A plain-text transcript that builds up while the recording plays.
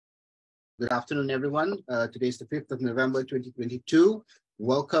Good afternoon, everyone. Today is the 5th of November, 2022.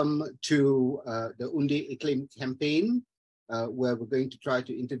 Welcome to the Undi Iklim campaign, where we're going to try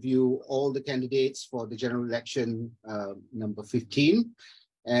to interview all the candidates for the general election number 15.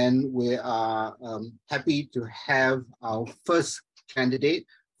 And we are happy to have our first candidate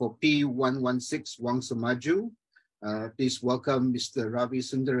for P116 Wangsa Maju. Please welcome Mr. Ravi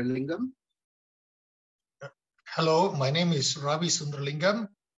Sundaralingam. Hello, my name is Ravi Sundaralingam.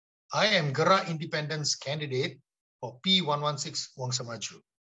 I am Gera Independence candidate for P116 Wangsa Maju.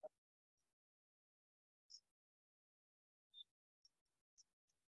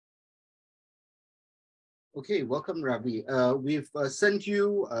 Okay, welcome, Ravi. We've sent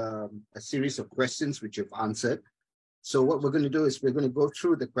you a series of questions which you've answered. So what we're going to do is we're going to go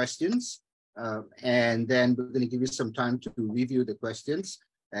through the questions and then we're going to give you some time to review the questions.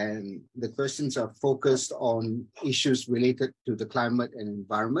 And the questions are focused on issues related to the climate and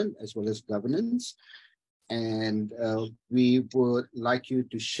environment, as well as governance. And we would like you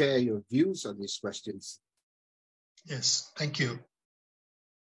to share your views on these questions. Yes, thank you.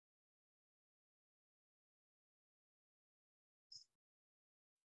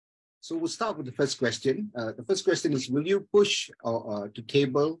 So we'll start with the first question. The first question is, will you push to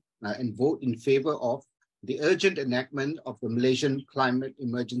table and vote in favor of the urgent enactment of the Malaysian Climate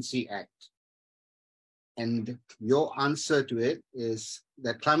Emergency Act? And your answer to it is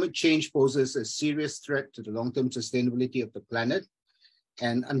that climate change poses a serious threat to the long-term sustainability of the planet,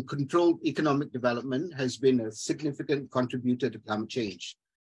 and uncontrolled economic development has been a significant contributor to climate change.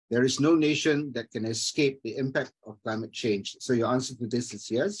 There is no nation that can escape the impact of climate change. So your answer to this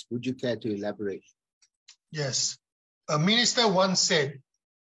is yes. Would you care to elaborate? Yes. A minister once said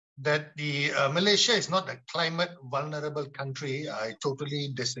that Malaysia is not a climate vulnerable country. I totally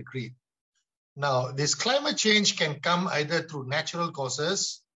disagree. Now, this climate change can come either through natural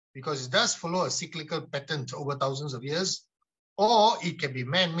causes, because it does follow a cyclical pattern over thousands of years, or it can be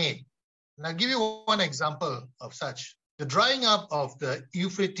man-made. And I'll give you one example of such. The drying up of the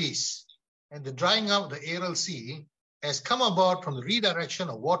Euphrates and the drying up of the Aral Sea has come about from the redirection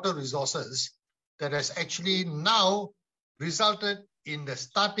of water resources that has actually now resulted in the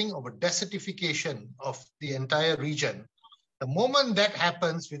starting of a desertification of the entire region. The moment that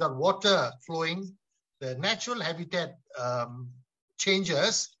happens without water flowing, the natural habitat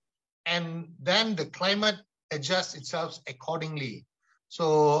changes, and then the climate adjusts itself accordingly.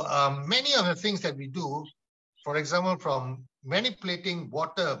 So many of the things that we do, for example, from manipulating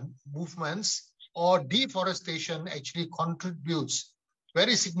water movements or deforestation, actually contributes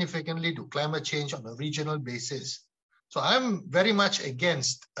very significantly to climate change on a regional basis. So I'm very much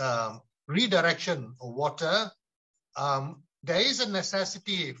against redirection of water. There is a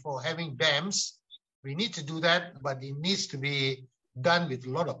necessity for having dams. We need to do that, but it needs to be done with a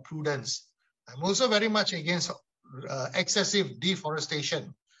lot of prudence. I'm also very much against excessive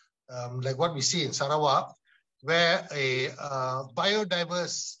deforestation, like what we see in Sarawak, where a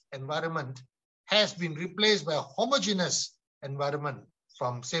biodiverse environment has been replaced by a homogeneous environment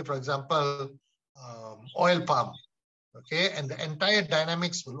from, say, for example, oil palm. Okay, and the entire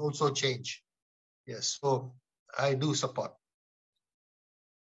dynamics will also change. Yes, so I do support.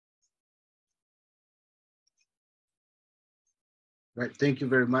 Right, thank you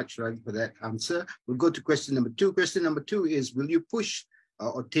very much, Ravi, for that answer. We'll go to question number 2. Question number 2 is, will you push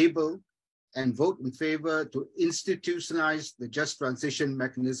or table and vote in favor to institutionalize the just transition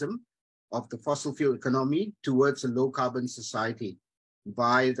mechanism of the fossil fuel economy towards a low-carbon society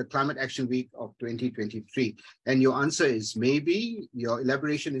by the Climate Action Week of 2023? And your answer is maybe. Your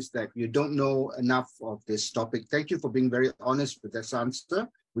elaboration is that you don't know enough of this topic. Thank you for being very honest with this answer.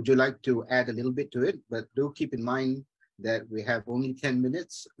 Would you like to add a little bit to it? But do keep in mind that we have only 10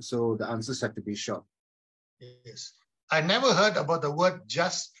 minutes, so the answers have to be short. Yes. I never heard about the word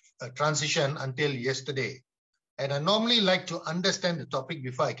just transition until yesterday. And I normally like to understand the topic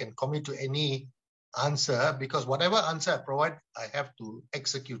before I can commit to any answer, because whatever answer I provide, I have to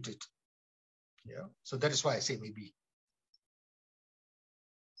execute it. Yeah, so that is why I say maybe.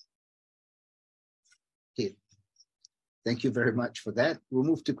 Okay, thank you very much for that. We'll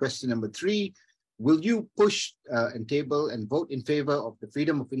move to question number 3. Will you push and table and vote in favor of the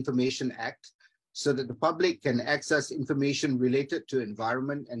Freedom of Information Act so that the public can access information related to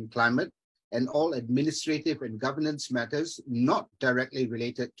environment and climate and all administrative and governance matters not directly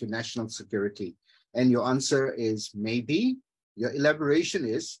related to national security? And your answer is maybe. Your elaboration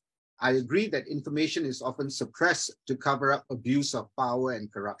is, I agree that information is often suppressed to cover up abuse of power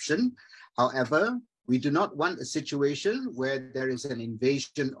and corruption. However, we do not want a situation where there is an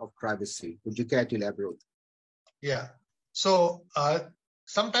invasion of privacy. Would you care to elaborate? Yeah. So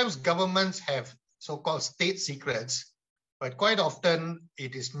sometimes governments have so-called state secrets, but quite often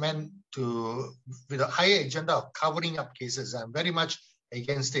it is meant to, with a higher agenda of covering up cases. I'm very much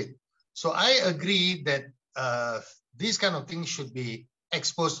against it. So I agree that these kind of things should be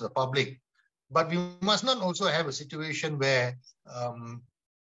exposed to the public, but we must not also have a situation where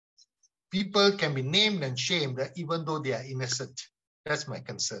people can be named and shamed even though they are innocent. That's my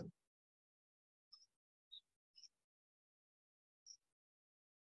concern.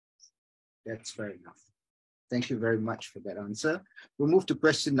 That's fair enough. Thank you very much for that answer. We'll move to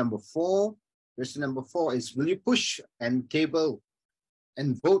question number 4. Question number 4 is, will you push and table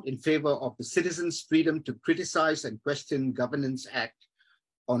and vote in favor of the citizens' freedom to criticize and question Governance Act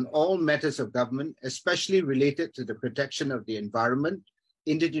on all matters of government, especially related to the protection of the environment,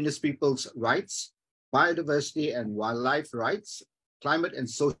 indigenous peoples' rights, biodiversity and wildlife rights, climate and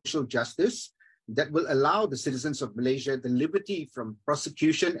social justice, that will allow the citizens of Malaysia the liberty from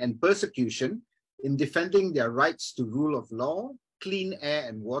prosecution and persecution in defending their rights to rule of law, clean air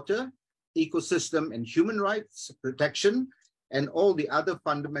and water, ecosystem and human rights protection, and all the other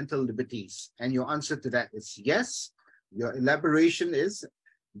fundamental liberties? And your answer to that is yes. Your elaboration is,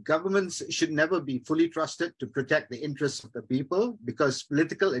 governments should never be fully trusted to protect the interests of the people because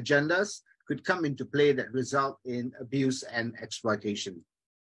political agendas could come into play that result in abuse and exploitation.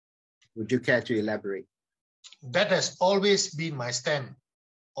 Would you care to elaborate? That has always been my stand.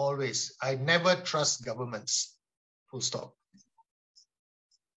 Always. I never trust governments. Full stop.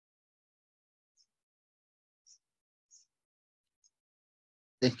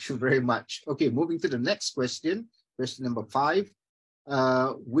 Thank you very much. Okay, moving to the next question. Question number 5.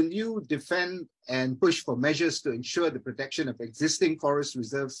 Will you defend and push for measures to ensure the protection of existing forest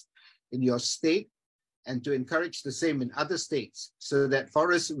reserves in your state and to encourage the same in other states so that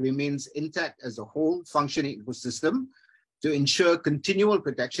forest remains intact as a whole functioning ecosystem, to ensure continual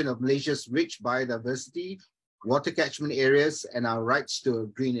protection of Malaysia's rich biodiversity, water catchment areas, and our rights to a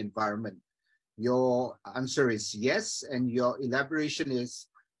green environment? Your answer is yes, and your elaboration is,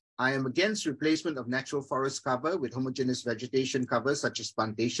 I am against replacement of natural forest cover with homogeneous vegetation cover such as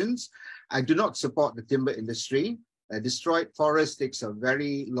plantations. I do not support the timber industry. A destroyed forest takes a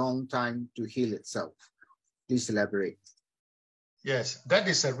very long time to heal itself. Please elaborate. Yes, that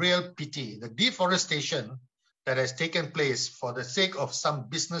is a real pity. The deforestation that has taken place for the sake of some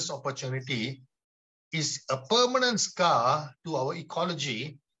business opportunity is a permanent scar to our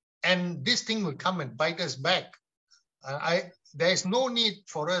ecology, and this thing will come and bite us back. There is no need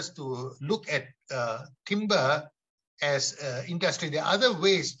for us to look at timber as industry. There are other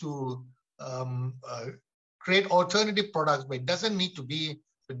ways to create alternative products, but it doesn't need to be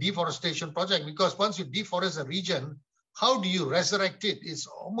the deforestation project, because once you deforest a region, how do you resurrect it? It's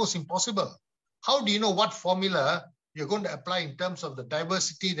almost impossible. How do you know what formula you're going to apply in terms of the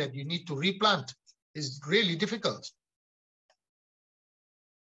diversity that you need to replant? It's really difficult.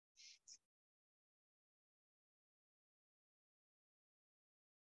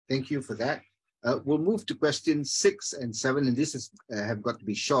 Thank you for that. We'll move to questions 6 and 7, and this is have got to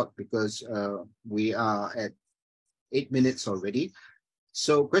be short because we are at 8 minutes already.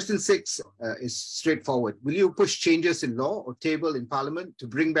 So question 6 is straightforward. Will you push changes in law or table in Parliament to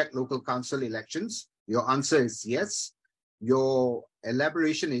bring back local council elections? Your answer is yes. Your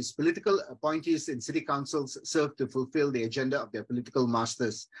elaboration is, political appointees in city councils serve to fulfill the agenda of their political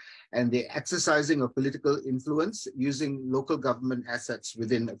masters and the exercising of political influence using local government assets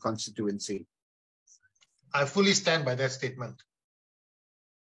within a constituency. I fully stand by that statement.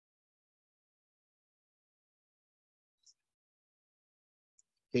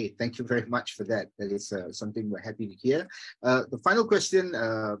 Okay, thank you very much for that. That is something we're happy to hear. The final question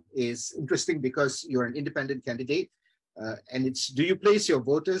is interesting because you're an independent candidate, and it's, do you place your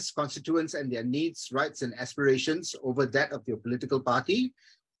voters, constituents, and their needs, rights, and aspirations over that of your political party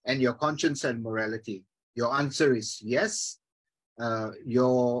and your conscience and morality? Your answer is yes.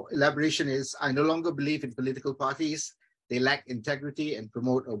 Your elaboration is, I no longer believe in political parties. They lack integrity and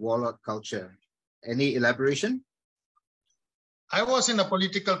promote a warlord culture. Any elaboration? I was in a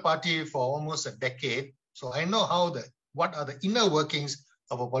political party for almost a decade, so I know what are the inner workings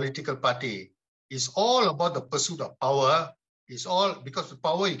of a political party. It's all about the pursuit of power. It's all because with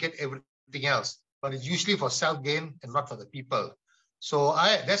power you get everything else, but it's usually for self-gain and not for the people. So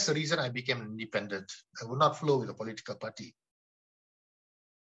that's the reason I became an independent. I would not flow with a political party.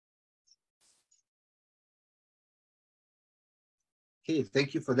 Okay,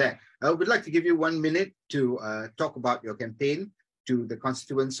 thank you for that. I would like to give you 1 minute to talk about your campaign to the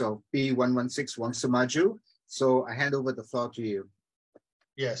constituents of P116 Wang Semaju. So I hand over the floor to you.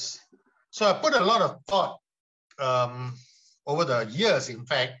 Yes. So I put a lot of thought over the years, in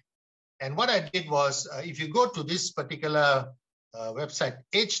fact. And what I did was, if you go to this particular website,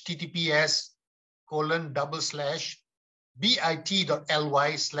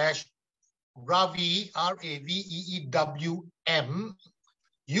 https:/bit.ly/Ravi, RAVEEWM,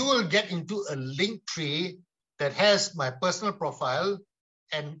 you will get into a link tree that has my personal profile.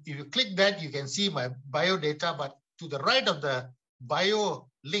 And if you click that, you can see my bio data. But to the right of the bio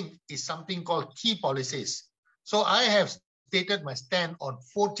link is something called key policies. So I have stated my stand on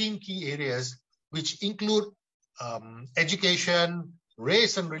 14 key areas, which include education,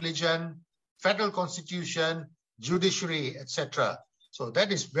 race and religion, federal constitution, judiciary, etc. So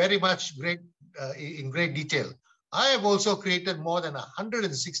that is very much in great detail. I have also created more than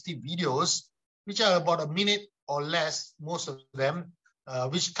 160 videos, which are about a minute or less, most of them,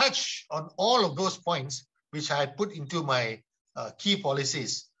 which touch on all of those points which I had put into my key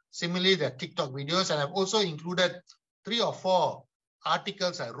policies. Similarly, there are TikTok videos, and I've also included 3 or 4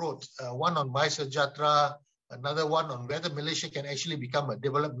 articles I wrote, one on Mai Sejahtera, another one on whether Malaysia can actually become a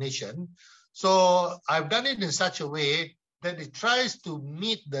developed nation. So I've done it in such a way that it tries to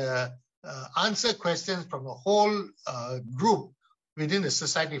meet the answer questions from a whole group within the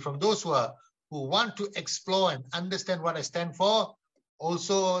society, from those who want to explore and understand what I stand for.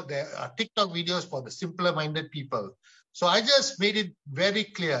 Also, there are TikTok videos for the simpler-minded people. So I just made it very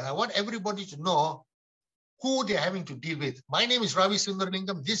clear. I want everybody to know who they're having to deal with. My name is Ravi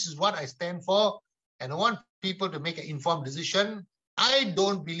Sundaralingam. This is what I stand for. And I want people to make an informed decision. I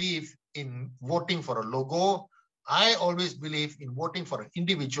don't believe in voting for a logo. I always believe in voting for an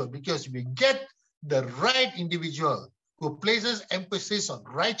individual, because if you get the right individual who places emphasis on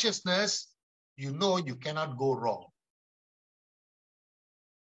righteousness, you know you cannot go wrong.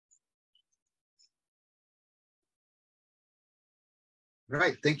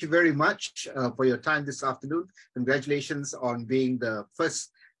 Right. Thank you very much for your time this afternoon. Congratulations on being the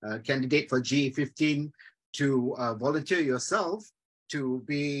first candidate for G15 to volunteer yourself to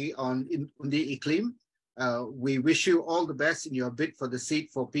be on the Iklim. We wish you all the best in your bid for the seat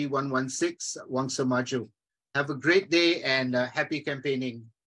for P116 Wangsa Maju. Have a great day and happy campaigning.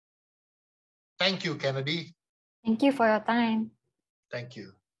 Thank you, Kennedy. Thank you for your time. Thank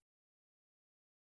you.